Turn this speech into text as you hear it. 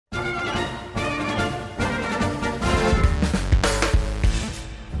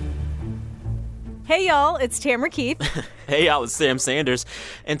Hey, y'all, it's Tamara Keith. Hey, y'all, it's Sam Sanders.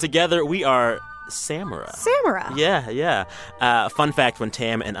 And together we are Samara. Samara. Yeah. Fun fact, when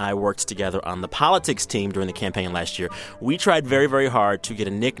Tam and I worked together on the politics team during the campaign last year, we tried very, very hard to get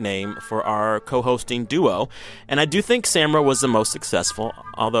a nickname for our co-hosting duo. And I do think Samara was the most successful,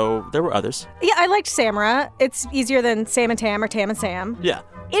 although there were others. Yeah, I liked Samara. It's easier than Sam and Tam or Tam and Sam. Yeah.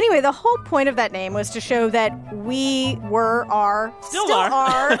 Anyway, the whole point of that name was to show that we still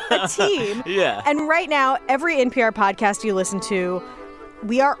are a team. Yeah. And right now, every NPR podcast you listen to,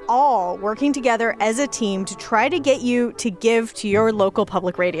 we are all working together as a team to try to get you to give to your local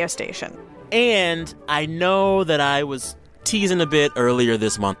public radio station. And I know that I was teasing a bit earlier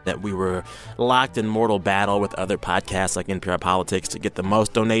this month that we were locked in mortal battle with other podcasts like NPR Politics to get the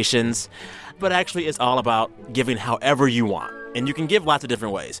most donations. But actually, it's all about giving however you want. And you can give lots of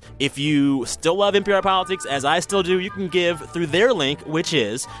different ways. If you still love NPR Politics, as I still do, you can give through their link, which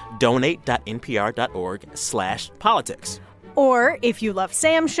is donate.npr.org/politics. Or if you love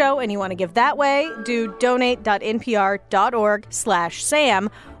Sam's show and you want to give that way, do donate.npr.org/Sam.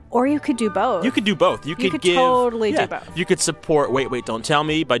 Or you could do both. You could do both. You could totally do both. You could support Wait, Wait, Don't Tell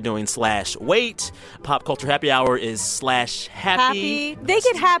Me by doing /wait. Pop Culture Happy Hour is /happy. They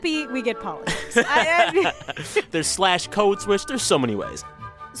get happy, we get politics. There's /code switch. There's so many ways.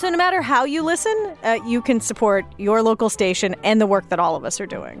 So no matter how you listen, you can support your local station and the work that all of us are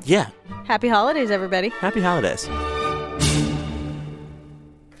doing. Yeah. Happy holidays, everybody. Happy holidays.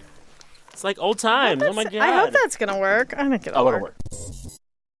 It's like old times. Oh, my God. I hope that's going to work. I think it'll work.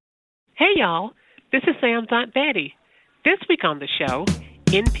 Hey, y'all. This is Sam's Aunt Betty. This week on the show,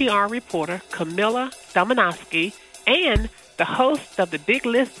 NPR reporter Camilla Domonoske and the host of The Big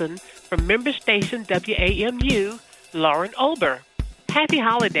Listen from member station WAMU, Lauren Ober. Happy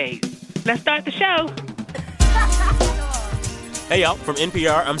holidays. Let's start the show. Hey, y'all. From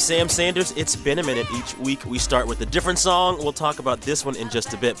NPR, I'm Sam Sanders. It's been a minute. Each week, we start with a different song. We'll talk about this one in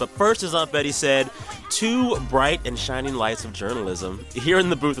just a bit. But first, as Aunt Betty said, two bright and shining lights of journalism here in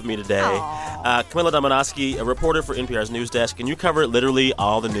the booth with me today. Camilla Domonoske, a reporter for NPR's news desk, and you cover literally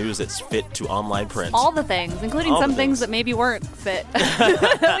all the news that's fit to online print. All the things, including some things that maybe weren't fit.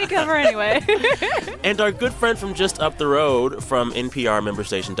 That we cover anyway. And our good friend from just up the road from NPR member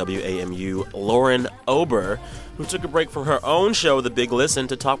station WAMU, Lauren Ober, who took a break from her own show, The Big Listen,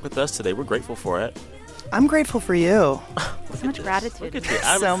 to talk with us today. We're grateful for it. I'm grateful for you. So much gratitude. Look at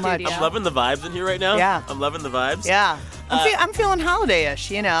So much. I'm loving the vibes in here right now. Yeah. I'm loving the vibes. Yeah. I'm feeling holiday-ish,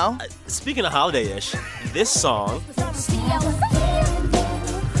 you know. Speaking of holiday-ish, this song...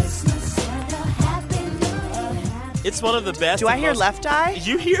 It's one of the best. Do I hear Left Eye?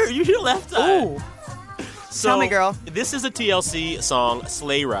 You hear Left Eye. Ooh. So, tell me, girl. This is a TLC song,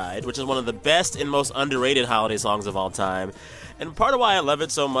 Sleigh Ride, which is one of the best and most underrated holiday songs of all time. And part of why I love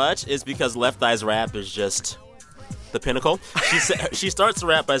it so much is because Left Eye's rap is just the pinnacle. She starts the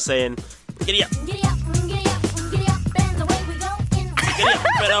rap by saying, "Giddy up, giddy up, giddy up, giddy up, and away we go. Giddy up,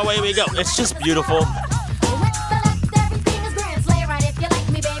 and away we go." It's just beautiful.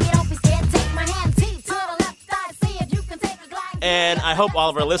 And I hope all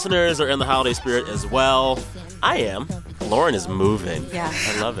of our listeners are in the holiday spirit as well. I am. Lauren is moving. Yeah.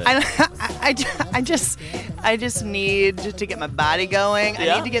 I love it. I just need to get my body going.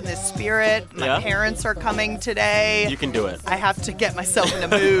 Yeah? I need to get in the spirit. My parents are coming today. You can do it. I have to get myself in the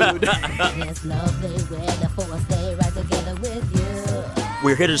mood.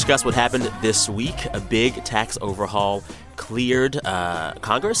 We're here to discuss what happened this week. A big tax overhaul cleared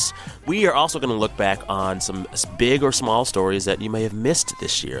Congress. We are also going to look back on some big or small stories that you may have missed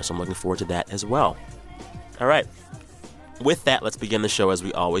this year. So I'm looking forward to that as well. All right. With that, let's begin the show as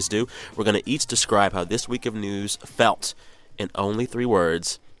we always do. We're going to each describe how this week of news felt in only 3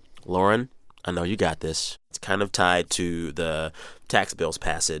 words. Lauren, I know you got this. It's kind of tied to the tax bill's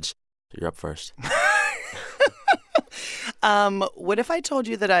passage. You're up first. What if I told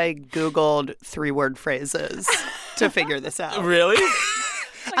you that I Googled 3-word phrases to figure this out? Really?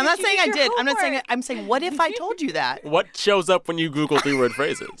 I'm not saying I did. I'm not saying it. I'm saying, what if I told you that? What shows up when you Google 3-word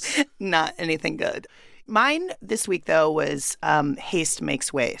phrases? Not anything good. Mine this week, though, was haste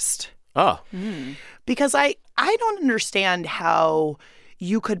makes waste. Oh. Because I don't understand how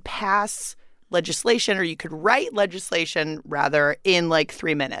you could pass legislation, or you could write legislation, rather, in like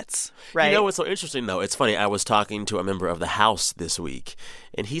 3 minutes, right? You know what's so interesting, though? It's funny. I was talking to a member of the House this week,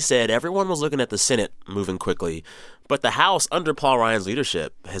 and he said everyone was looking at the Senate moving quickly, but the House, under Paul Ryan's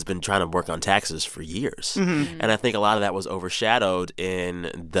leadership, has been trying to work on taxes for years. Mm-hmm. And I think a lot of that was overshadowed in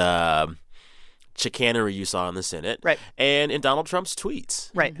the chicanery you saw in the Senate, Right. and in Donald Trump's tweets,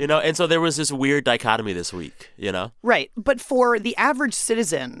 Right. And so there was this weird dichotomy this week, Right. But for the average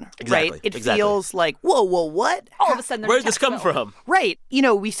citizen, Exactly, right, it exactly. feels like, whoa, what? All of a sudden, Where'd this come from? Right.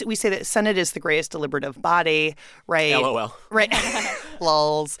 We say that Senate is the greatest deliberative body, right? LOL. Right.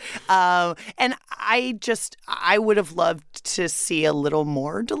 Lols. And I would have loved to see a little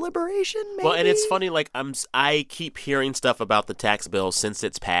more deliberation, maybe. Well, and it's funny, I keep hearing stuff about the tax bill since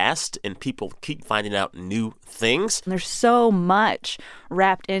it's passed, and people keep finding out new things. There's so much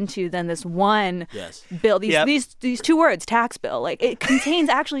wrapped into then this one Yes. bill. Yep. These two words, tax bill. Like it contains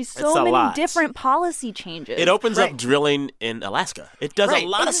actually It's so a many lot. different policy changes. It opens Right. up drilling in Alaska. It does Right. a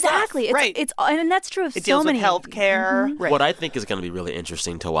lot of stuff. Exactly. It's, Right. It's and that's true of It so deals many. with health care. Right. What I think is going to be really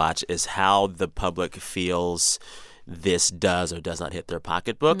interesting to watch is how the public feels this does or does not hit their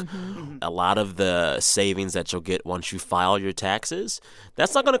pocketbook. A lot of the savings that you'll get once you file your taxes,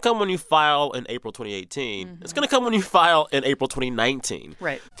 that's not going to come when you file in April 2018. It's going to come when you file in April 2019.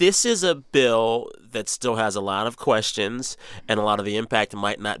 Right. This is a bill that still has a lot of questions, and a lot of the impact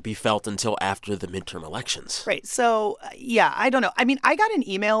might not be felt until after the midterm elections. Right. So, I don't know. I mean, I got an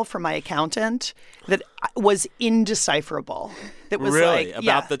email from my accountant that was indecipherable. That was Really? like,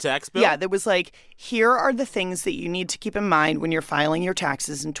 About the tax bill? Yeah, that was like, here are the things that you need to keep in mind when you're filing your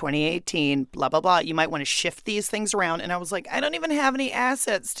taxes in 2018, blah, blah, blah. You might want to shift these things around. And I was like, I don't even have any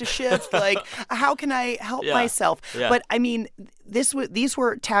assets to shift. Like, how can I help Yeah. myself? Yeah. But I mean, these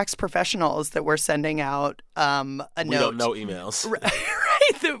were tax professionals that were sending out a note. We don't know emails. Right.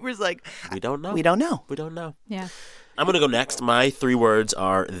 That was like, We don't know. we don't know. We don't know. Yeah. I'm going to go next. My 3 words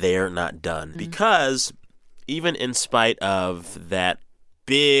are they're not done. Because even in spite of that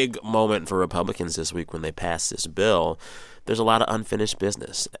big moment for Republicans this week when they passed this bill, there's a lot of unfinished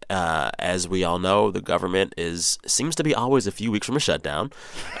business. As we all know, the government seems to be always a few weeks from a shutdown.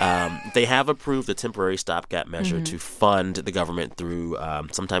 They have approved a temporary stopgap measure to fund the government through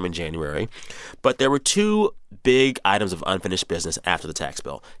sometime in January. But there were 2 big items of unfinished business after the tax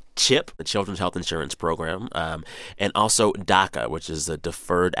bill. CHIP, the Children's Health Insurance Program, and also DACA, which is the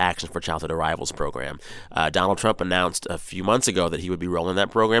Deferred Action for Childhood Arrivals Program. Donald Trump announced a few months ago that he would be rolling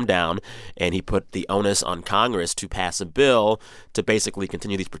that program down, and he put the onus on Congress to pass a bill to basically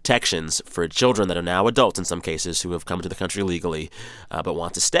continue these protections for children that are now adults in some cases who have come to the country legally but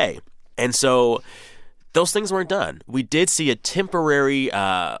want to stay. And so those things weren't done. We did see a temporary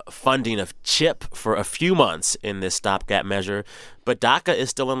funding of CHIP for a few months in this stopgap measure, but DACA is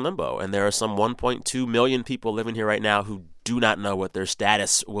still in limbo, and there are some 1.2 million people living here right now who do not know what their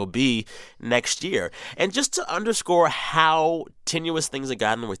status will be next year. And just to underscore how tenuous things have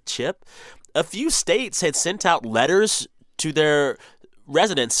gotten with CHIP, a few states had sent out letters to their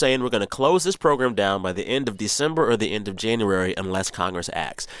residents saying we're going to close this program down by the end of December or the end of January unless Congress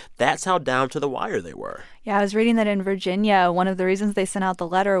acts. That's how down to the wire they were. Yeah, I was reading that in Virginia, one of the reasons they sent out the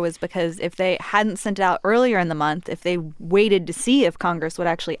letter was because if they hadn't sent it out earlier in the month, if they waited to see if Congress would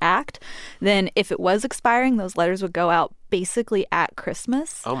actually act, then if it was expiring, those letters would go out basically at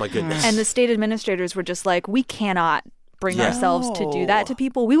Christmas. Oh, my goodness. And the state administrators were just like, we cannot bring ourselves to do that to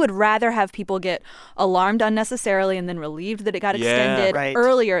people. We would rather have people get alarmed unnecessarily and then relieved that it got extended Right,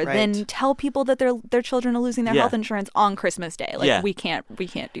 earlier right. than tell people that their children are losing their health insurance on Christmas Day. Like we can't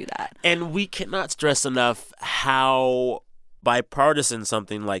do that. And we cannot stress enough how bipartisan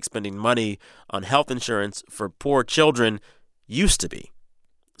something like spending money on health insurance for poor children used to be.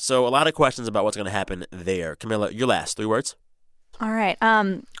 So a lot of questions about what's going to happen there. Camilla, your last 3 words. All right.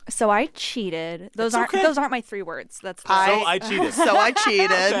 So I cheated. Those aren't my 3 words. That's I cheated. So I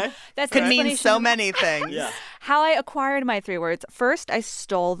cheated. Okay. That's the Could mean explanation so of many things. Yeah. how I acquired my 3 words. First, I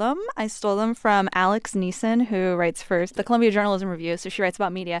stole them. I stole them from Alex Neeson, who writes for the Columbia Journalism Review. So she writes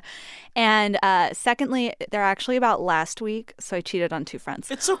about media. And secondly, they're actually about last week. So I cheated on 2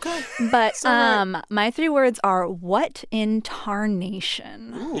 fronts. It's okay. But my 3 words are what in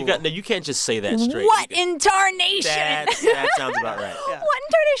tarnation. You can't just say that straight. What in tarnation? That sounds about right. Yeah. What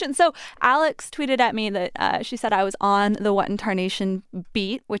in tarnation? So Alex tweeted at me that she said I was on the What in tarnation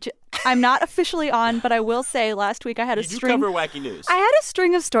beat, which I'm not officially on, but I will say last week I had a You do string. cover wacky news. I had a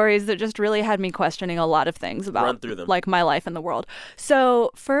string of stories that just really had me questioning a lot of things Run about through them. like my life in the world.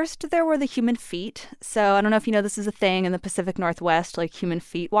 So first there were the human feet. So I don't know if you know this is a thing in the Pacific Northwest, like human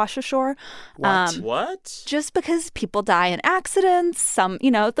feet wash ashore. What? Just because people die in accidents, some,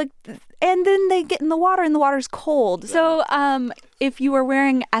 and then they get in the water and the water's cold. So if you were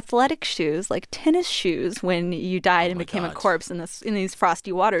wearing athletic shoes, like tennis shoes, when you died and became a corpse in these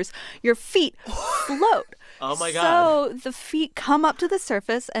frosty waters, your feet float. Oh, my God. So the feet come up to the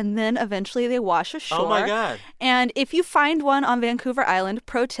surface, and then eventually they wash ashore. Oh, my God. And if you find one on Vancouver Island,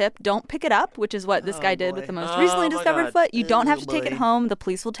 pro tip, don't pick it up, which is what this guy did with the most recently my discovered God. foot. You don't have to take it home. The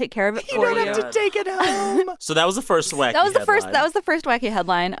police will take care of it for you. You don't have to take it home. So that was the first wacky That was the headline. first wacky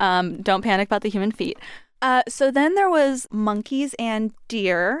headline. Don't panic about the human feet. So then there was monkeys and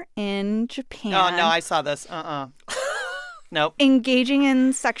deer in Japan. Oh, no, I saw this. Nope. Engaging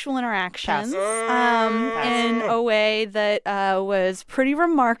in sexual interactions in a way that was pretty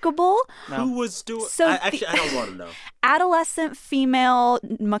remarkable. Who was doing... So I don't want to know. Adolescent female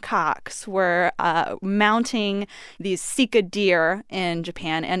macaques were mounting these Sika deer in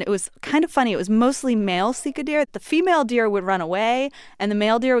Japan, and it was kind of funny. It was mostly male Sika deer. The female deer would run away, and the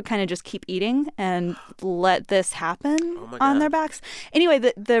male deer would kind of just keep eating and let this happen on their backs. Anyway,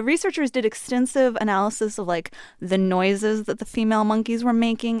 the researchers did extensive analysis of like the noises that the female monkeys were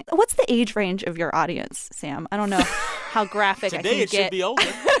making. What's the age range of your audience, Sam? I don't know how graphic I can Today it get should be older.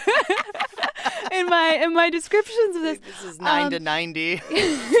 in my descriptions of this. This is 9 to 90.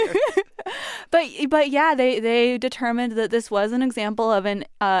 But yeah, they determined that this was an example of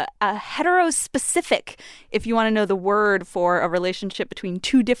a heterospecific, if you want to know the word for a relationship between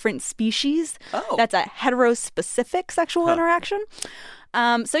two different species. Oh. That's a heterospecific sexual interaction.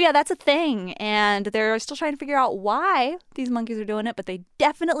 So yeah, that's a thing, and they're still trying to figure out why these monkeys are doing it, but they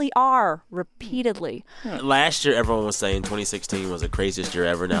definitely are repeatedly. Last year, everyone was saying 2016 was the craziest year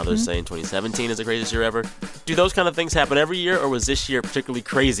ever. Now they're saying 2017 is the craziest year ever. Do those kind of things happen every year, or was this year particularly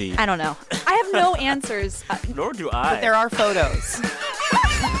crazy? I don't know. I have no answers. Nor do I. But there are photos.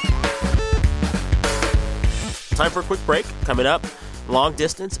 Time for a quick break. Coming up, long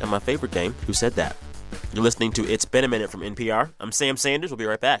distance and my favorite game, Who Said That? You're listening to It's Been a Minute from NPR. I'm Sam Sanders. We'll be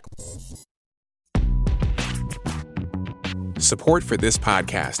right back. Support for this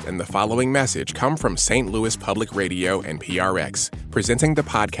podcast and the following message come from St. Louis Public Radio and PRX, presenting the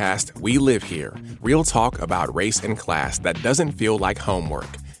podcast We Live Here, real talk about race and class that doesn't feel like homework.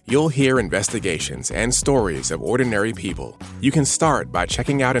 You'll hear investigations and stories of ordinary people. You can start by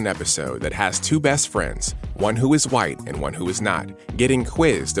checking out an episode that has two best friends, one who is white and one who is not, getting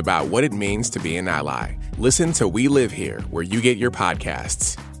quizzed about what it means to be an ally. Listen to We Live Here, where you get your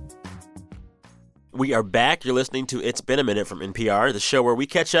podcasts. We are back. You're listening to It's Been a Minute from NPR, the show where we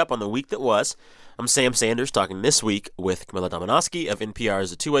catch up on the week that was. I'm Sam Sanders, talking this week with Camilla Domonoske of NPR's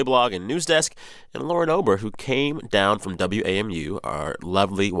The Two-Way Blog and News Desk, and Lauren Ober, who came down from WAMU, our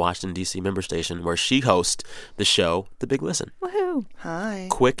lovely Washington, D.C. member station, where she hosts the show The Big Listen. Woohoo. Hi.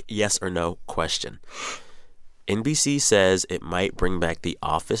 Quick yes or no question. NBC says it might bring back The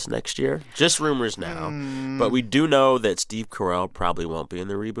Office next year. Just rumors now. But we do know that Steve Carell probably won't be in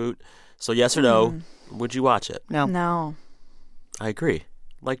the reboot. So yes or no, would you watch it? No. I agree.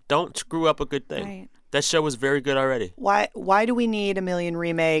 Like, don't screw up a good thing. Right. That show was very good already. Why do we need a million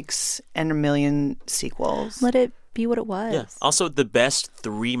remakes and a million sequels? Let it be what it was. Yeah. Also, the best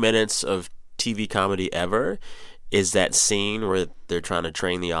 3 minutes of TV comedy ever is that scene where they're trying to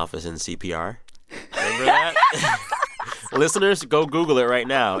train The Office in CPR. Remember that? Listeners, go Google it right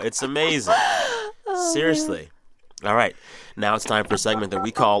now. It's amazing. Seriously. All right. Now it's time for a segment that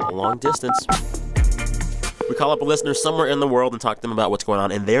we call Long Distance. We call up a listener somewhere in the world and talk to them about what's going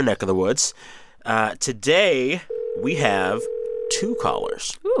on in their neck of the woods. Today, we have two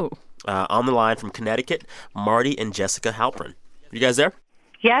callers. Ooh. On the line from Connecticut, Marty and Jessica Halpern. You guys there?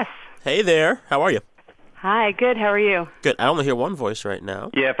 Yes. Hey there. How are you? Hi, good. How are you? Good. I only hear one voice right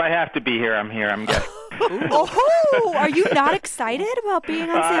now. Yeah, if I have to be here, I'm here. I'm guessing. Oh, are you not excited about being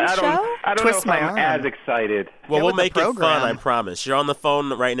on Sam's show? I don't Twist know if my I'm arm. as excited. Well, Get we'll with the make it fun, program. I promise. You're on the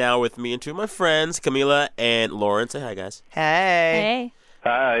phone right now with me and two of my friends, Camila and Lauren. Say hi, guys. Hey. Hey.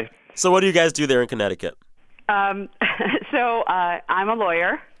 Hi. So what do you guys do there in Connecticut? So I'm a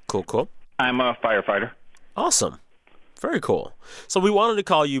lawyer. Cool, cool. I'm a firefighter. Awesome. Very cool. So we wanted to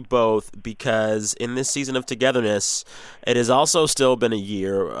call you both because in this season of Togetherness, it has also still been a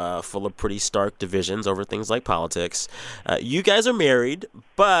year full of pretty stark divisions over things like politics. You guys are married,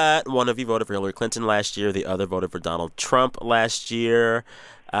 but one of you voted for Hillary Clinton last year. The other voted for Donald Trump last year.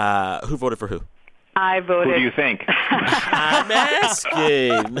 Who voted for who? I voted. Who do you think? I'm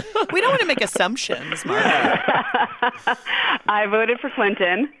asking. We don't want to make assumptions, Marty. I voted for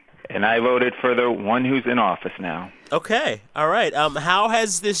Clinton. And I voted for the one who's in office now. Okay. All right. How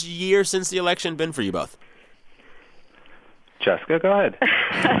has this year since the election been for you both? Jessica, go ahead.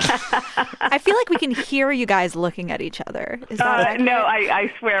 I feel like we can hear you guys looking at each other. Is that accurate? No,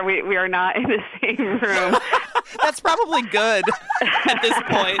 I swear we are not in the same room. That's probably good at this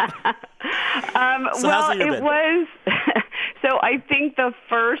point. So how's the year been? was. So I think the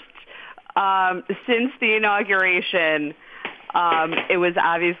first Since the inauguration, it was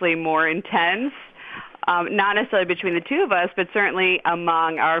obviously more intense. Not necessarily between the two of us, but certainly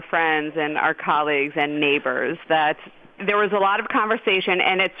among our friends and our colleagues and neighbors, that there was a lot of conversation,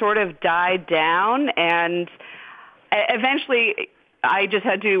 and it sort of died down, and eventually I just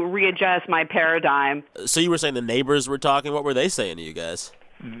had to readjust my paradigm. So you were saying the neighbors were talking. What were they saying to you guys?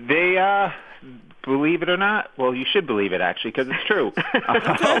 They, believe it or not, well, you should believe it, actually, because it's true.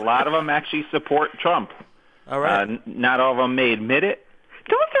 A lot of them actually support Trump. All right. Not all of them may admit it.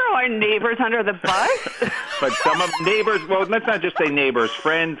 Don't throw our neighbors under the bus. But some of neighbors, well, let's not just say neighbors,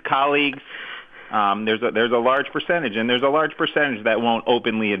 friends, colleagues. There's a large percentage, and there's a large percentage that won't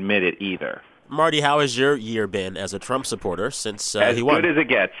openly admit it either. Marty, how has your year been as a Trump supporter since he won? As good as it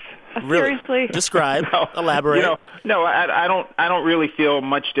gets. Really? Seriously? Describe. Elaborate. I don't really feel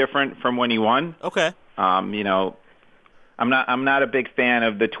much different from when he won. Okay. I'm not a big fan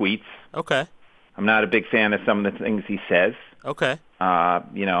of the tweets. Okay. I'm not a big fan of some of the things he says. Okay.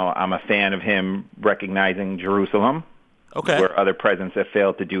 I'm a fan of him recognizing Jerusalem. Okay. Where other presidents have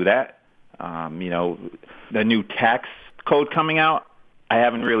failed to do that. The new tax code coming out, I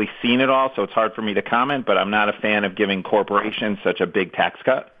haven't really seen it all, so it's hard for me to comment, but I'm not a fan of giving corporations such a big tax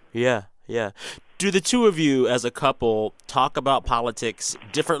cut. Yeah. Do the two of you as a couple talk about politics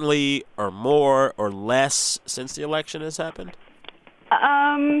differently or more or less since the election has happened?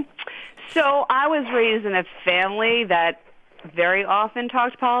 So I was raised in a family that very often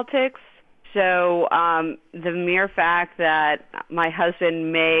talked politics. So the mere fact that my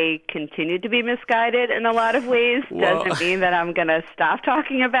husband may continue to be misguided in a lot of ways doesn't mean that I'm going to stop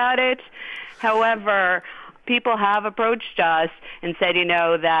talking about it. However, people have approached us and said,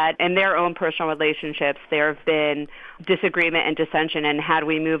 that in their own personal relationships, there have been disagreement and dissension, and how do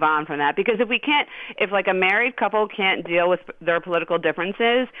we move on from that? Because if like a married couple can't deal with their political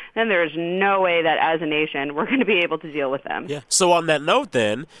differences, then there's no way that as a nation we're going to be able to deal with them. Yeah. So on that note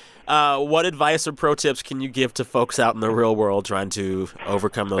then, what advice or pro tips can you give to folks out in the real world trying to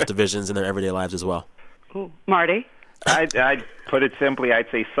overcome those divisions in their everyday lives as well? Ooh, Marty? I'd put it simply, I'd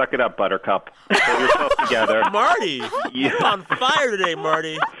say suck it up, Buttercup. Pull yourself together. Marty, you're on fire today,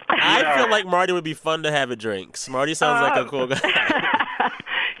 Marty. I feel like Marty would be fun to have at drinks. Marty sounds like a cool guy.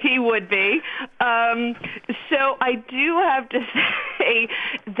 He would be. So I do have to say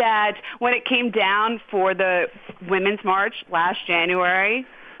that when it came down for the Women's March last January,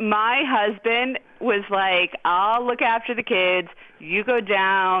 my husband was like, I'll look after the kids. You go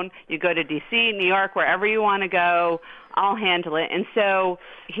down, you go to D.C., New York, wherever you want to go. I'll handle it. And so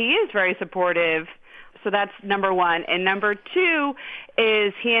he is very supportive. So that's number one. And number two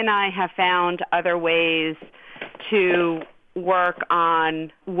is he and I have found other ways to work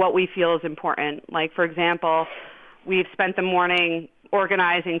on what we feel is important. Like, for example, we've spent the morning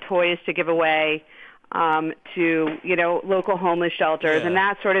organizing toys to give away to local homeless shelters, and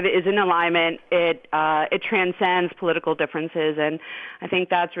that sort of is in alignment. It transcends political differences, and I think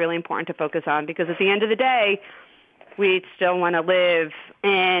that's really important to focus on, because at the end of the day, we still want to live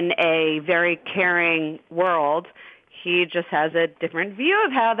in a very caring world. He just has a different view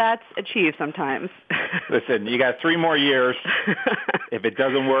of how that's achieved sometimes. Listen, you got 3 more years. If it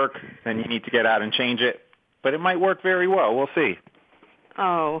doesn't work, then you need to get out and change it. But it might work very well. We'll see.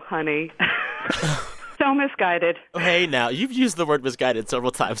 Oh, honey. So misguided. Hey, now, you've used the word misguided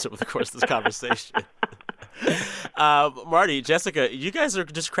several times over the course of this conversation. Marty, Jessica, you guys are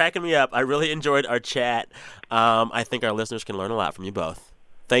just cracking me up. I really enjoyed our chat. I think our listeners can learn a lot from you both.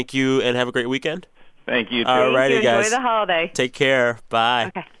 Thank you, and have a great weekend. Thank you, too. All righty, guys. Enjoy the holiday. Take care.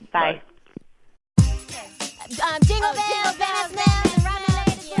 Bye. Okay, bye.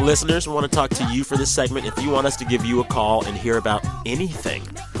 Listeners, we want to talk to you for this segment. If you want us to give you a call and hear about anything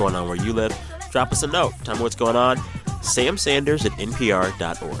going on where you live, drop us a note. Tell me what's going on. Sam Sanders at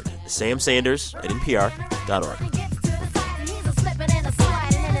NPR.org. Sam Sanders at NPR.org.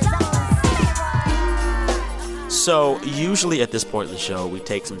 So usually at this point in the show, we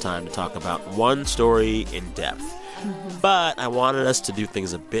take some time to talk about one story in depth. But I wanted us to do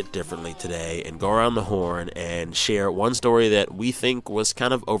things a bit differently today and go around the horn and share one story that we think was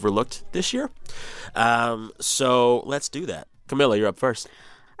kind of overlooked this year. So let's do that. Camilla, you're up first.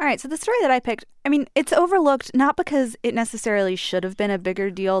 All right, so the story that I picked, it's overlooked not because it necessarily should have been a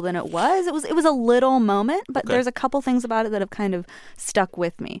bigger deal than it was. It was a little moment, but there's a couple things about it that have kind of stuck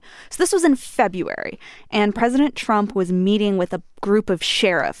with me. So this was in February, and President Trump was meeting with a group of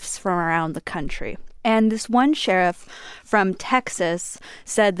sheriffs from around the country. And this one sheriff from Texas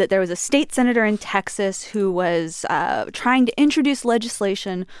said that there was a state senator in Texas who was trying to introduce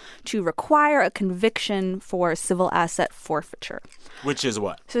legislation to require a conviction for civil asset forfeiture. Which is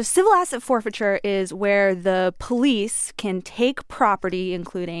what? So civil asset forfeiture is where the police can take property,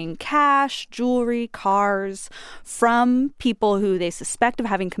 including cash, jewelry, cars, from people who they suspect of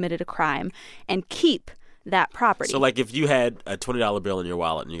having committed a crime and keep that property. So, like, if you had a $20 bill in your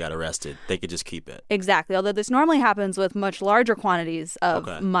wallet and you got arrested, they could just keep it. Exactly. Although this normally happens with much larger quantities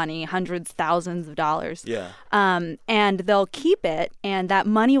of money, hundreds, thousands of dollars. Yeah. And they'll keep it, and that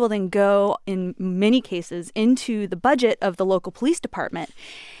money will then go, in many cases, into the budget of the local police department.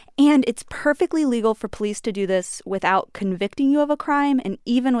 And it's perfectly legal for police to do this without convicting you of a crime and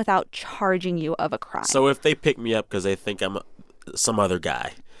even without charging you of a crime. So if they pick me up because they think I'm some other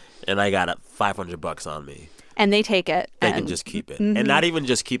guy, and I got $500 on me. And they take it. They can just keep it. And not even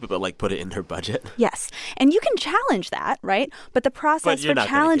just keep it, but like put it in their budget. Yes. And you can challenge that, right? But the process for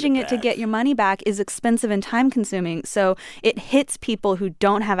challenging it to get your money back is expensive and time consuming. So it hits people who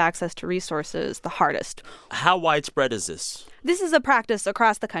don't have access to resources the hardest. How widespread is this? This is a practice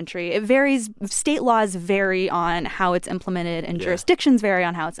across the country. It varies. State laws vary on how it's implemented, and jurisdictions vary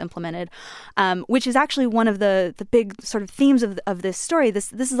on how it's implemented, which is actually one of the big sort of themes of this story.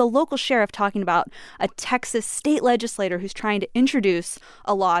 This is a local sheriff talking about a Texas state legislator who's trying to introduce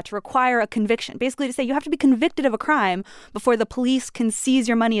a law to require a conviction, basically to say you have to be convicted of a crime before the police can seize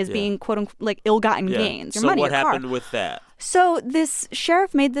your money as being, quote unquote, like ill-gotten gains. Your so money, what your happened car. with that? So this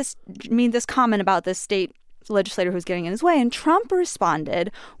sheriff made this comment about this state legislator who's getting in his way, and Trump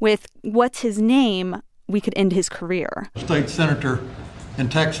responded with, what's his name? We could end his career. State senator in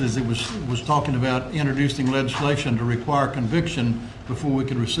Texas was talking about introducing legislation to require conviction before we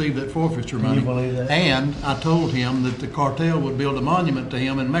could receive that forfeiture money. Can you believe that? And I told him that the cartel would build a monument to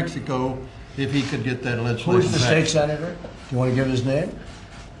him in Mexico if he could get that legislation. Who's the state senator? Do you want to give his name?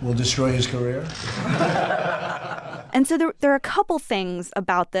 We'll destroy his career. And so there are a couple things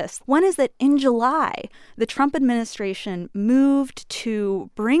about this. One is that in July, the Trump administration moved to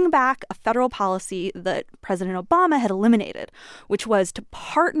bring back a federal policy that President Obama had eliminated, which was to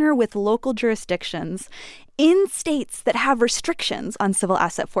partner with local jurisdictions in states that have restrictions on civil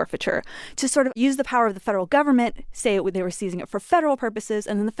asset forfeiture to sort of use the power of the federal government, say they were seizing it for federal purposes,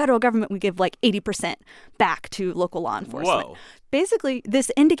 and then the federal government would give like 80% back to local law enforcement. Whoa. Basically,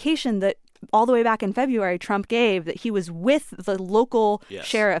 this indication that all the way back in February, Trump gave that he was with the local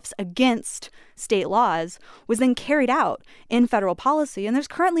sheriffs against state laws was then carried out in federal policy. And there's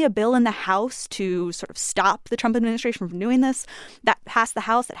currently a bill in the House to sort of stop the Trump administration from doing this. That passed the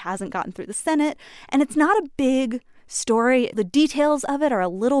House. It hasn't gotten through the Senate. And it's not a big story. The details of it are a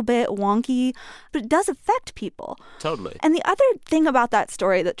little bit wonky, but it does affect people. Totally. And the other thing about that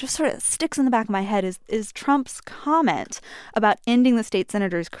story that just sort of sticks in the back of my head is Trump's comment about ending the state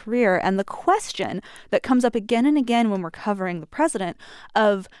senator's career and the question that comes up again and again when we're covering the president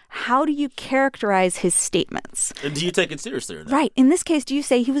of how do you characterize his statements? And do you take it seriously or not? Right. In this case, do you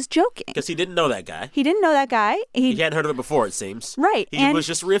say he was joking? Because he didn't know that guy. He didn't know that guy. He hadn't heard of it before, it seems. Right. He was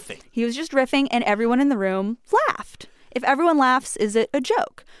just riffing. He was just riffing, and everyone in the room laughed. If everyone laughs, is it a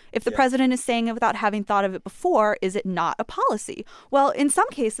joke? If the president is saying it without having thought of it before, is it not a policy? Well, in some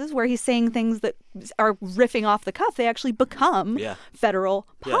cases where he's saying things that are riffing off the cuff, they actually become federal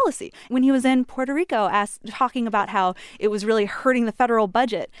policy. When he was in Puerto Rico talking about how it was really hurting the federal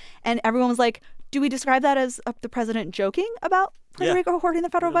budget, and everyone was like, do we describe that as the president joking about Puerto Rico hurting the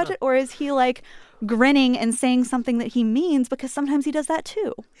federal budget? Or is he like grinning and saying something that he means, because sometimes he does that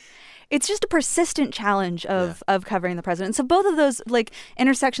too? It's just a persistent challenge of covering the president. So both of those like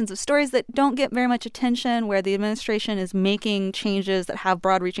intersections of stories that don't get very much attention, where the administration is making changes that have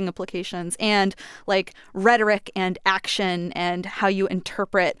broad-reaching implications, and like rhetoric and action and how you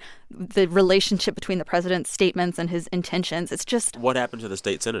interpret the relationship between the president's statements and his intentions. It's just... What happened to the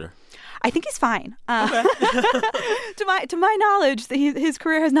state senator? I think he's fine. To my knowledge, his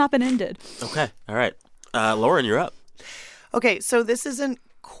career has not been ended. Okay. All right. Lauren, you're up. Okay, so this isn't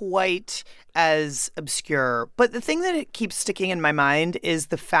quite as obscure, but the thing that it keeps sticking in my mind is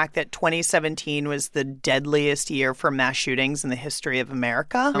the fact that 2017 was the deadliest year for mass shootings in the history of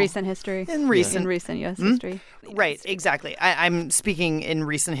America. Recent history. In recent U.S. history. Right, exactly. I'm speaking in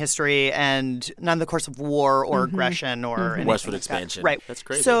recent history and not in the course of war or aggression or anything westward like expansion. That. Right. That's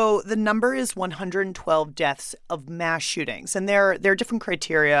crazy. So the number is 112 deaths of mass shootings, and there are different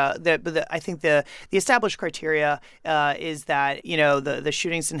criteria. I think the established criteria is that the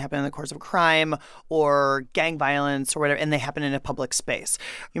shootings didn't happen in the course of a crime. crime or gang violence or whatever, and they happen in a public space.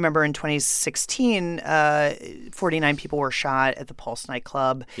 You remember in 2016, 49 people were shot at the Pulse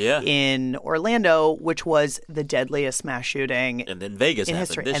nightclub in Orlando, which was the deadliest mass shooting and then Vegas in happened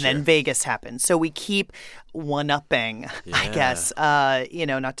history. This and year. then Vegas happened. So we keep one-upping, I guess,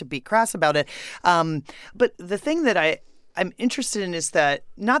 not to be crass about it. But the thing that I'm interested in is that,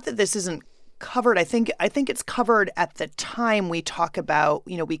 not that this isn't covered. I think it's covered at the time we talk about,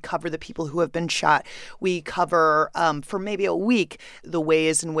 we cover the people who have been shot. We cover for maybe a week the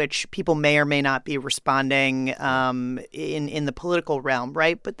ways in which people may or may not be responding in the political realm,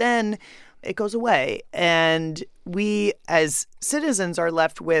 right? But then it goes away. And we as citizens are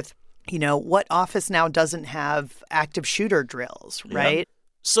left with, what office now doesn't have active shooter drills, right? Yep.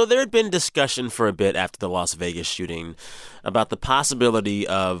 So there had been discussion for a bit after the Las Vegas shooting about the possibility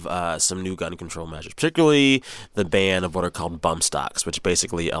of some new gun control measures, particularly the ban of what are called bump stocks, which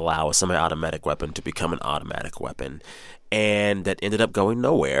basically allow a semi-automatic weapon to become an automatic weapon. And that ended up going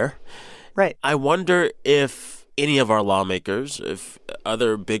nowhere. Right. I wonder if any of our lawmakers, if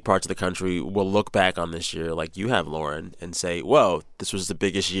other big parts of the country will look back on this year like you have, Lauren, and say, whoa, this was the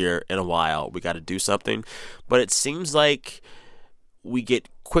biggest year in a while. We got to do something. But it seems like we get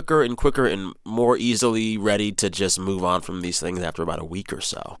quicker and quicker and more easily ready to just move on from these things after about a week or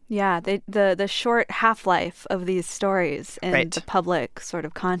so. Yeah, the short half-life of these stories in the public sort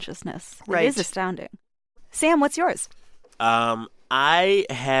of consciousness. It is astounding. Sam, what's yours? I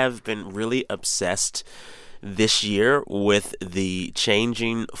have been really obsessed this year with the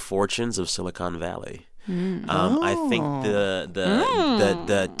changing fortunes of Silicon Valley. I think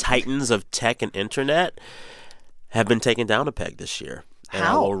the titans of tech and internet have been taken down a peg this year. And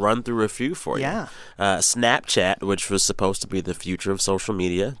I will run through a few for you. Snapchat, which was supposed to be the future of social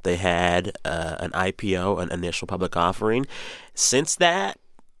media, they had an IPO, an initial public offering. Since that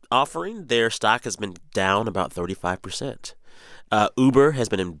offering, their stock has been down about 35%. Uber has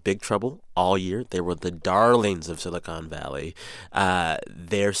been in big trouble all year. They were the darlings of Silicon Valley.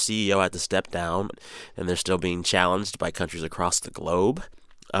 Their CEO had to step down, and they're still being challenged by countries across the globe.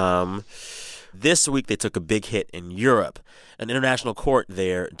 This week, they took a big hit in Europe. An international court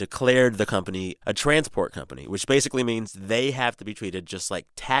there declared the company a transport company, which basically means they have to be treated just like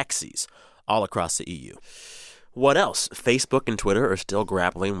taxis all across the EU. What else? Facebook and Twitter are still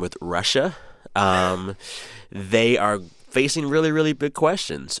grappling with Russia. They are facing really, really big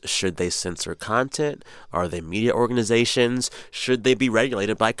questions. Should they censor content? Are they media organizations? Should they be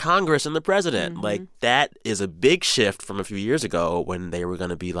regulated by Congress and the president? Mm-hmm. Like, that is a big shift from a few years ago when they were going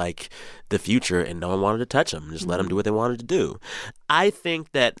to be like the future and no one wanted to touch them. Just let them do what they wanted to do. I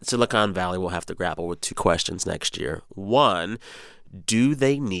think that Silicon Valley will have to grapple with two questions next year. One, do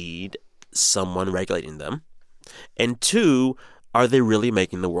they need someone regulating them? And two, are they really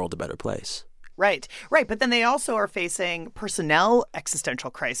making the world a better place? Right. But then they also are facing personnel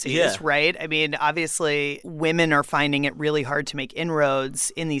existential crises, right? I mean, obviously, women are finding it really hard to make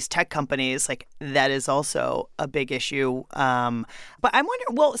inroads in these tech companies. Like, that is also a big issue. But I'm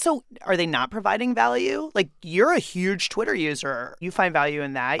wondering, so are they not providing value? Like, you're a huge Twitter user. You find value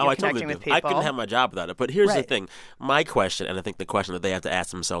in that. You're connecting with people. I couldn't have my job without it. But here's the thing. My question, and I think the question that they have to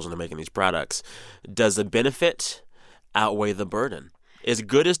ask themselves when they're making these products, does the benefit outweigh the burden? As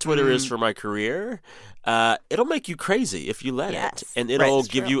good as Twitter is for my career, it'll make you crazy if you let it. And it'll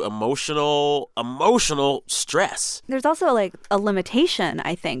give you emotional stress. There's also like a limitation,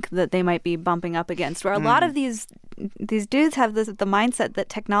 I think, that they might be bumping up against, where a lot of these dudes have the mindset that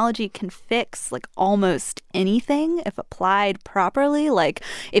technology can fix like almost anything if applied properly. Like,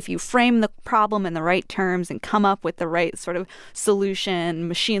 if you frame the problem in the right terms and come up with the right sort of solution,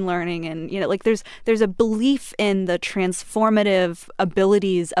 machine learning, and like there's a belief in the transformative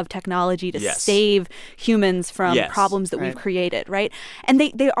abilities of technology to save humans from problems that we've created, right? And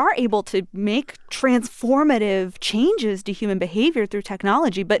they are able to make transformative changes to human behavior through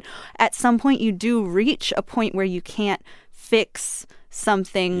technology, but at some point you do reach a point where you can't fix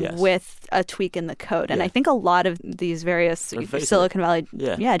something with a tweak in the code. And I think a lot of these various Silicon Valley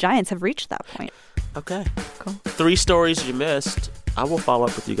giants have reached that point. Okay. Cool. 3 stories you missed. I will follow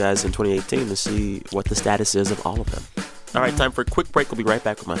up with you guys in 2018 to see what the status is of all of them. All right, time for a quick break. We'll be right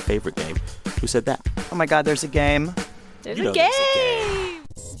back with my favorite game. Who said that? Oh, my God, there's a game. There's a game.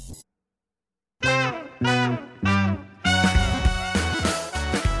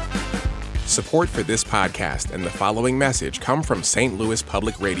 Support for this podcast and the following message come from St. Louis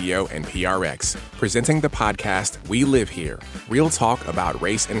Public Radio and PRX, presenting the podcast We Live Here, real talk about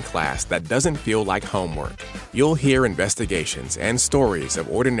race and class that doesn't feel like homework. You'll hear investigations and stories of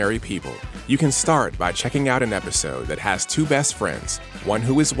ordinary people. You can start by checking out an episode that has two best friends, one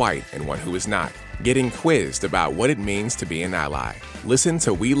who is white and one who is not, getting quizzed about what it means to be an ally. Listen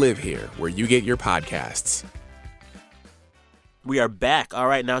to We Live Here, where you get your podcasts. We are back. All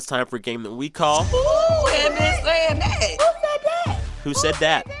right, now it's time for a game that we call Who said that? Who Said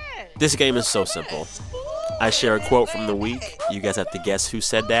That? This game is so simple. I share a quote from the week. You guys have to guess who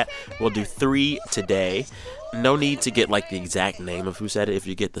said that. We'll do 3 today. No need to get like the exact name of who said it. If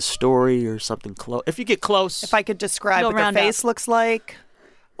you get the story or something close. If you get close. If I could describe what their face looks like,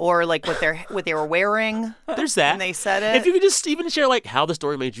 or like what they were wearing. There's that. When they said it. If you could just even share like how the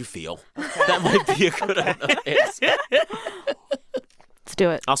story made you feel. That might be a good answer. Let's do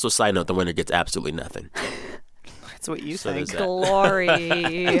it. Also, side note, the winner gets absolutely nothing. That's what you So think. there's that.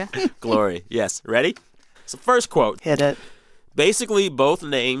 Glory. Glory. Yes. Ready? So first quote. Hit it. Basically, both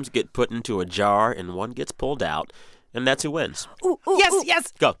names get put into a jar and one gets pulled out, and that's who wins. Ooh, ooh, Yes, ooh.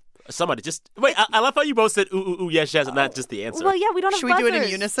 yes. Go. Somebody just wait. I love how you both said ooh, yes, yes, and not just the answer. Well, yeah, we don't have Should we do it in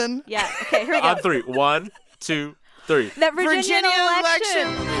buzzers. unison? Yeah. Okay, here we go. On 3. 1, 2, 3. That Virginia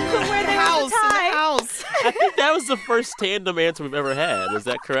election. Where there was a tie. In the house. I think that was the first tandem answer we've ever had. Is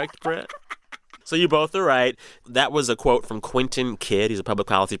that correct, Brett? So you both are right. That was a quote from Quentin Kidd. He's a public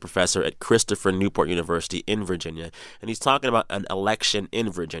policy professor at Christopher Newport University in Virginia. And he's talking about an election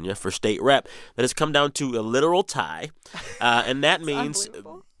in Virginia for state rep that has come down to a literal tie. And that means,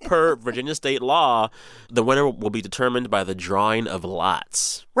 per Virginia state law, the winner will be determined by the drawing of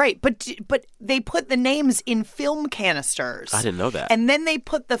lots. Right, but they put the names in film canisters. I didn't know that. And then they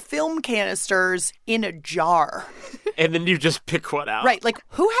put the film canisters in a jar. And then you just pick one out. Right, like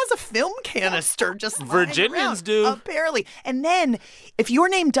who has a film canister just lying Virginians around? do. Apparently. And then if your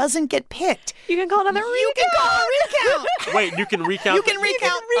name doesn't get picked, You can call another you can call a recount. Wait, you can recount? You can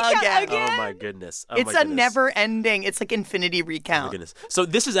recount again. Oh, my goodness. Oh, It's my a goodness. never-ending, it's like infinity Oh, recount. my goodness. So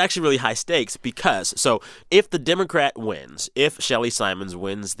this is actually really high stakes because, so if the Democrat wins, if Shelley Simons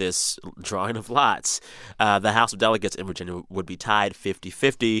wins this drawing of lots, the House of Delegates in Virginia would be tied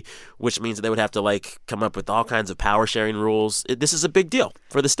 50-50, which means that they would have to like come up with all kinds of power sharing rules. This is a big deal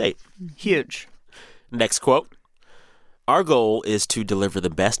for the state. Huge. Next quote. Our goal is to deliver the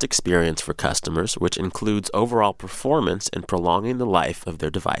best experience for customers, which includes overall performance and prolonging the life of their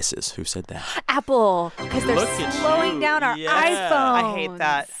devices. Who said that? Apple, because they're Look at slowing you. down our Yeah. iPhones. I hate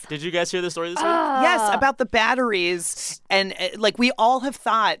that. Did you guys hear the story this week? Yes, about the batteries, and like we all have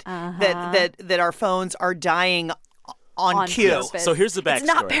thought that our phones are dying on cue. purpose. So here's the backstory. It's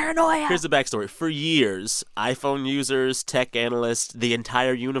not paranoia. Here's the backstory. For years, iPhone users, tech analysts, the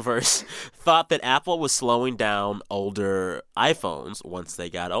entire universe thought that Apple was slowing down older iPhones once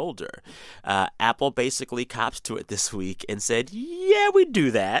they got older. Apple basically cops to it this week and said, yeah, we do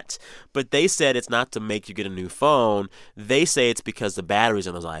that. But they said it's not to make you get a new phone. They say it's because the batteries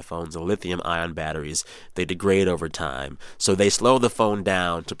on those iPhones, the lithium-ion batteries, they degrade over time. So they slow the phone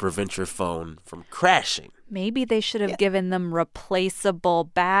down to prevent your phone from crashing. Maybe they should have given them replaceable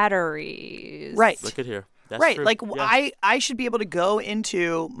batteries. Right. Look at here. That's Right. true. Like Yeah. I should be able to go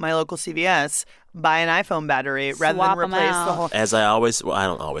into my local CVS, buy an iPhone battery rather Swap than 'em replace the out. whole. As I always, well, I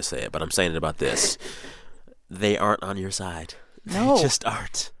don't always say it, but I'm saying it about this. They aren't on your side. No. They just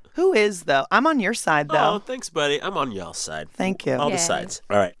aren't. Who is though? I'm on your side Oh, though. thanks, buddy. I'm on y'all's side. Thank you. All the Yay. sides.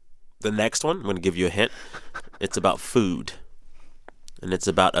 All right. The next one, I'm going to give you a hint. It's about food. And it's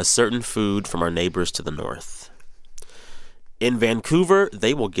about a certain food from our neighbors to the north. In Vancouver,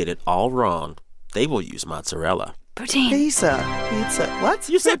 they will get it all wrong. They will use mozzarella. Poutine. Pizza. What?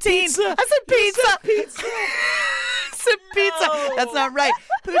 You said Poutine. pizza. I said pizza. I said pizza. That's not right.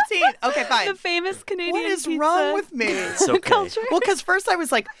 Poutine. Okay, fine. The famous Canadian What is pizza. wrong with me? It's okay. Culture. Well, because first I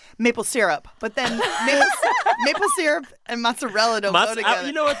was like maple syrup, but then maple syrup and mozzarella don't go together.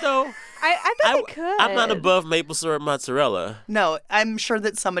 You know what, though? I bet they could. I'm not above maple syrup mozzarella. No, I'm sure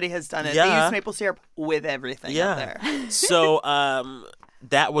that somebody has done it. They Yeah. use maple syrup with everything up there. So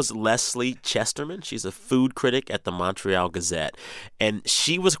that was Leslie Chesterman. She's a food critic at the Montreal Gazette. And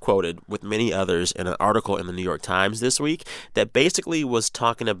she was quoted, with many others, in an article in the New York Times this week that basically was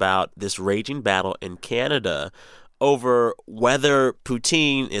talking about this raging battle in Canada over whether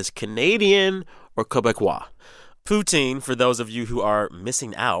poutine is Canadian or Quebecois. Poutine, for those of you who are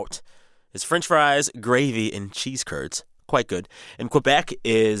missing out, is French fries, gravy, and cheese curds. Quite good. And Quebec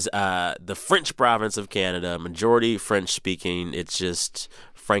is the French province of Canada, majority French-speaking. It's just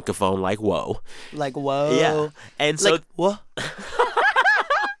francophone like whoa. Like, whoa. Yeah. And so, Like, what?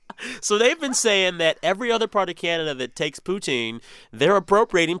 So they've been saying that every other part of Canada that takes poutine, they're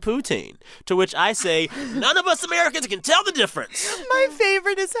appropriating poutine. To which I say, none of us Americans can tell the difference. My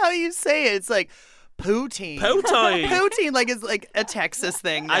favorite is how you say it. It's like poutine. Poutine. Poutine, like, is like a Texas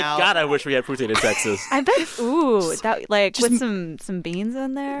thing now. I wish we had poutine in Texas. I bet, that like just, with some beans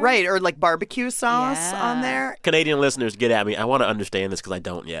in there. Right, or like barbecue sauce on there. Canadian listeners, get at me. I want to understand this because I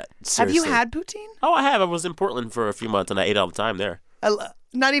don't yet. Seriously. Have you had poutine? Oh, I have. I was in Portland for a few months, and I ate all the time there.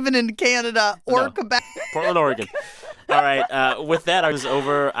 Not even in Canada or Quebec. Portland, Oregon. All right, with that, I was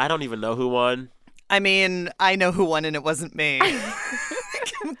over. I don't even know who won. I mean, I know who won, and it wasn't me.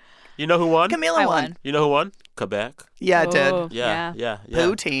 You know who won? Camila won. You know who won? Quebec. Yeah, it did. Yeah.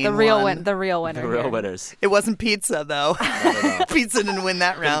 Poutine. The real won. The real winner. The real here. winners. It wasn't pizza, though. Pizza didn't win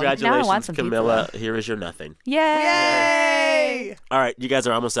that round. Congratulations, now I want some Camilla. pizza. Here is your nothing. Yay! All right, you guys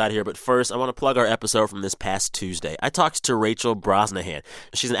are almost out of here, but first, I want to plug our episode from this past Tuesday. I talked to Rachel Brosnahan.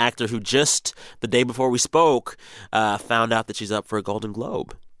 She's an actor who just the day before we spoke found out that she's up for a Golden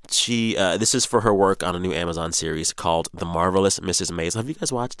Globe. This is for her work on a new Amazon series called The Marvelous Mrs. Maisel. Have you guys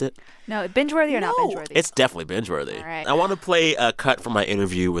watched it? No, binge-worthy or not binge-worthy? It's definitely binge-worthy. All right. I want to play a cut from my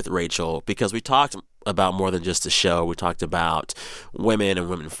interview with Rachel because we talked about more than just the show. We talked about women and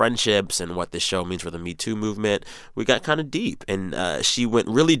women friendships and what this show means for the Me Too movement. We got kind of deep, and she went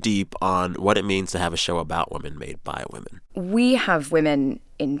really deep on what it means to have a show about women made by women. We have women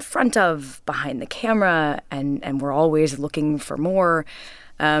in front of, behind the camera, and we're always looking for more.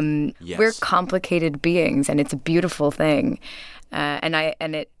 Yes. We're complicated beings, and it's a beautiful thing.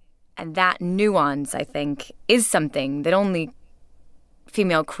 And that nuance, I think, is something that only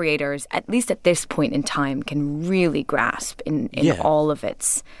female creators, at least at this point in time, can really grasp in all of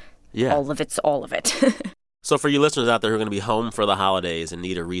it. So for you listeners out there who are going to be home for the holidays and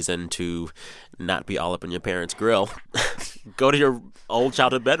need a reason to not be all up in your parents' grill, go to your old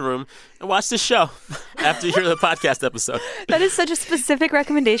childhood bedroom and watch this show after you hear the podcast episode. That is such a specific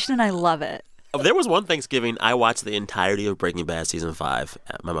recommendation, and I love it. There was one Thanksgiving I watched the entirety of Breaking Bad Season 5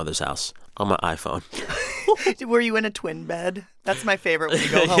 at my mother's house on my iPhone. Were you in a twin bed? That's my favorite when you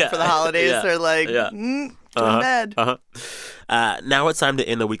go home for the holidays. They're like, twin bed. Now it's time to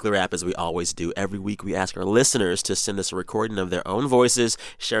end the weekly wrap as we always do. Every week we ask our listeners to send us a recording of their own voices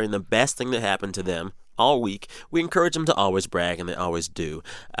sharing the best thing that happened to them all week. We encourage them to always brag, and they always do.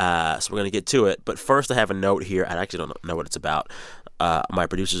 So we're going to get to it. But first I have a note here. I actually don't know what it's about. My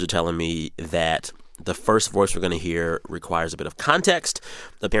producers are telling me that the first voice we're going to hear requires a bit of context.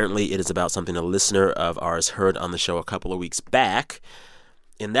 Apparently, it is about something a listener of ours heard on the show a couple of weeks back.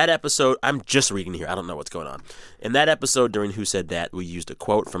 In that episode, I'm just reading here. I don't know what's going on. In that episode during Who Said That, we used a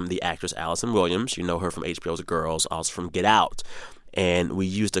quote from the actress Allison Williams. You know her from HBO's Girls, also from Get Out. And we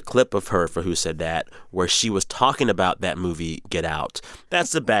used a clip of her for Who Said That where she was talking about that movie, Get Out.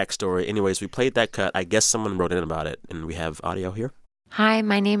 That's the backstory. Anyways, we played that cut. I guess someone wrote in about it, and we have audio here. Hi,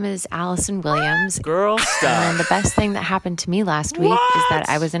 my name is Allison Williams. Girl, stop. And the best thing that happened to me last week is that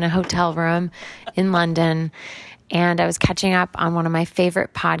I was in a hotel room in London, and I was catching up on one of my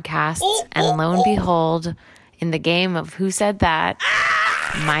favorite podcasts, and lo and behold, in the game of Who Said That,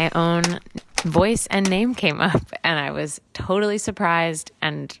 my own voice and name came up, and I was totally surprised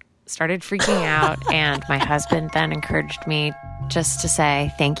and started freaking out, and my husband then encouraged me just to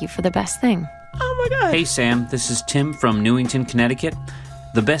say thank you for the best thing. Oh, my God. Hey, Sam. This is Tim from Newington, Connecticut.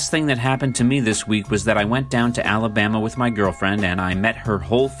 The best thing that happened to me this week was that I went down to Alabama with my girlfriend, and I met her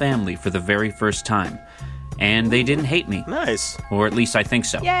whole family for the very first time. And they didn't hate me. Nice. Or at least I think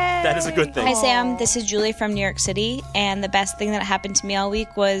so. Yay! That is a good thing. Hi, Sam. This is Julie from New York City, and the best thing that happened to me all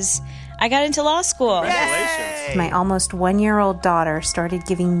week was I got into law school. Congratulations. My almost one-year-old daughter started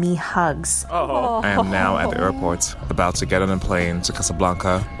giving me hugs. I am now at the airport, about to get on a plane to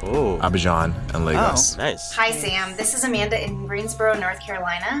Casablanca, Abidjan, and Lagos. Nice. Hi, Sam. This is Amanda in Greensboro, North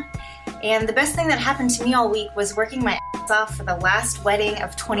Carolina. And the best thing that happened to me all week was working my ass off for the last wedding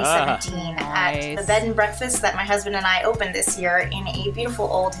of 2017 at the bed and breakfast that my husband and I opened this year in a beautiful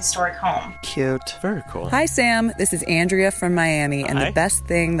old historic home. Cute. Very cool. Hi, Sam. This is Andrea from Miami, and the best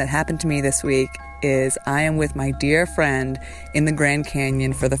thing that happened to me this week is I am with my dear friend in the Grand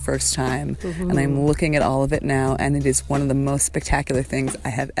Canyon for the first time, and I'm looking at all of it now, and it is one of the most spectacular things I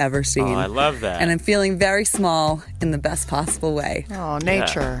have ever seen. Oh, I love that. And I'm feeling very small in the best possible way. Oh,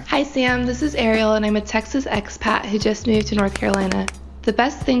 nature. Hi, Sam. This is Ariel, and I'm a Texas expat who just moved to North Carolina. The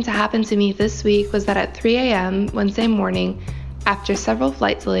best thing to happen to me this week was that at 3 a.m. Wednesday morning, after several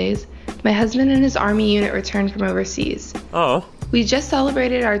flight delays, my husband and his Army unit returned from overseas. Oh. We just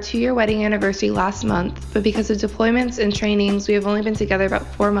celebrated our 2-year wedding anniversary last month, but because of deployments and trainings, we have only been together about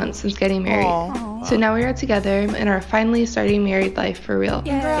 4 months since getting married. Aww. So now we are together and are finally starting married life for real.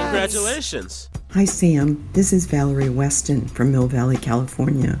 Congratulations. Hi, Sam. This is Valerie Weston from Mill Valley,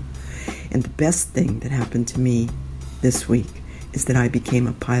 California. And the best thing that happened to me this week is that I became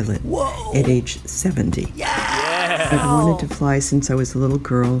a pilot at age 70. I've wanted to fly since I was a little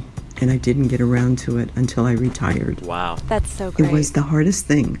girl, and I didn't get around to it until I retired. Wow. That's so great. It was the hardest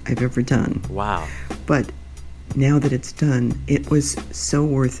thing I've ever done. Wow. But now that it's done, it was so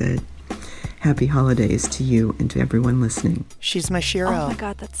worth it. Happy holidays to you and to everyone listening. She's my Shiro. Oh my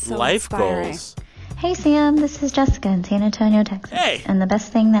God, that's so Life inspiring. goals. Hey Sam, this is Jessica in San Antonio, Texas. Hey. And the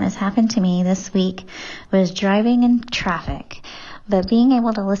best thing that has happened to me this week was driving in traffic. But being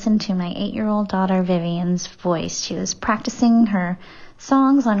able to listen to my 8-year-old daughter Vivian's voice. She was practicing her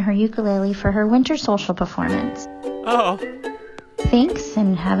songs on her ukulele for her winter social performance. Oh. Thanks,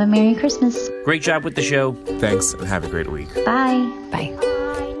 and have a Merry Christmas. Great job with the show. Thanks, and have a great week. Bye. Bye.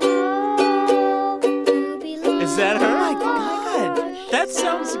 Is that her? Oh my God. That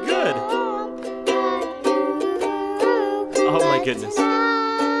sounds good. Oh my goodness.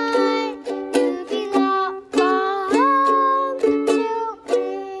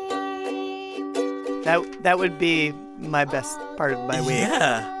 That would be my best part of my week.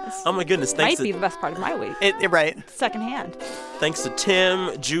 Yeah. Oh my goodness. Might be the best part of my week. Right. Secondhand. Thanks to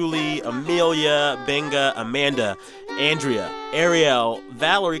Tim, Julie, Amelia, Benga, Amanda, Andrea, Ariel,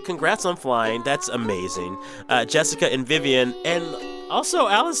 Valerie. Congrats on flying. That's amazing. Jessica and Vivian. And also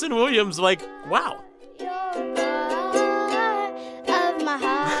Allison Williams. Like, wow.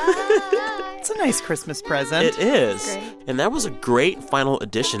 It's a nice Christmas present. It is. And that was a great final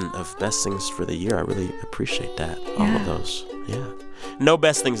edition of Best Things for the Year. I really appreciate that. All of those. Yeah. No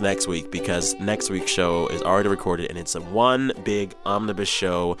best things next week because next week's show is already recorded and it's a one big omnibus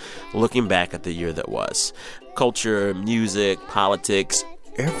show looking back at the year that was. Culture, music, politics,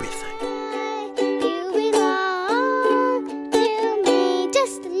 everything.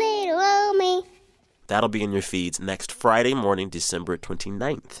 That'll be in your feeds next Friday morning, December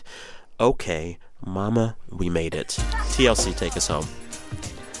 29th. Okay, Mama, we made it. TLC, take us home.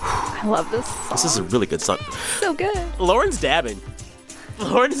 I love this song. This is a really good song. So good. Lauren's dabbing.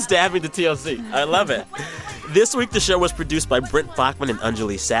 Lauren's dabbing to TLC. I love it. This week, the show was produced by Brent Bachman and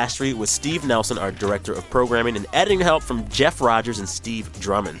Anjali Sastry, with Steve Nelson, our director of programming, and editing help from Jeff Rogers and Steve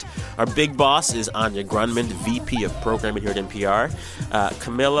Drummond. Our big boss is Anya Grundman, VP of programming here at NPR.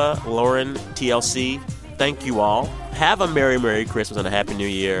 Camilla, Lauren, TLC, thank you all. Have a Merry, Merry Christmas and a Happy New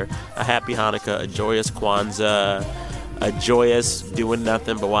Year, a Happy Hanukkah, a joyous Kwanzaa, a joyous doing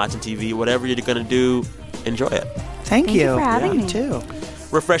nothing but watching TV. Whatever you're going to do, enjoy it. Thank you for having me. too.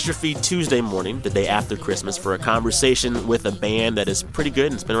 Refresh your feed Tuesday morning, the day after Christmas, for a conversation with a band that is pretty good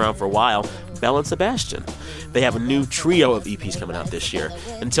and it's been around for a while, Belle and Sebastian. They have a new trio of EPs coming out this year.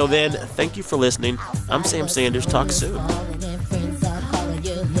 Until then, thank you for listening. I'm Sam Sanders. Talk soon.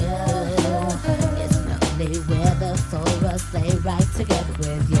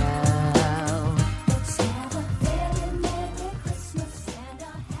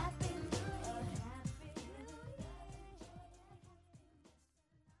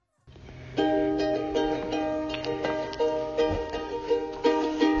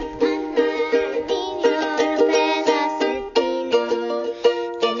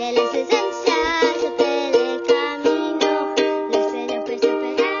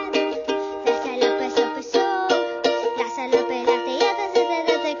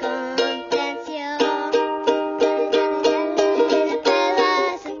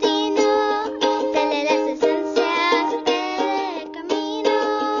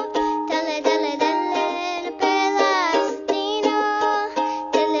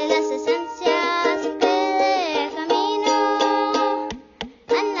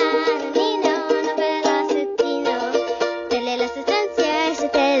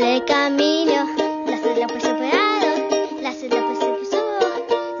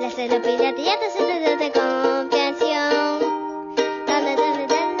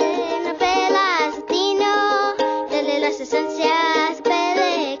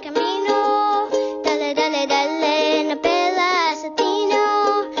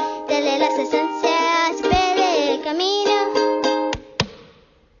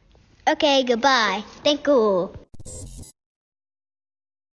 Okay, goodbye. Thank you.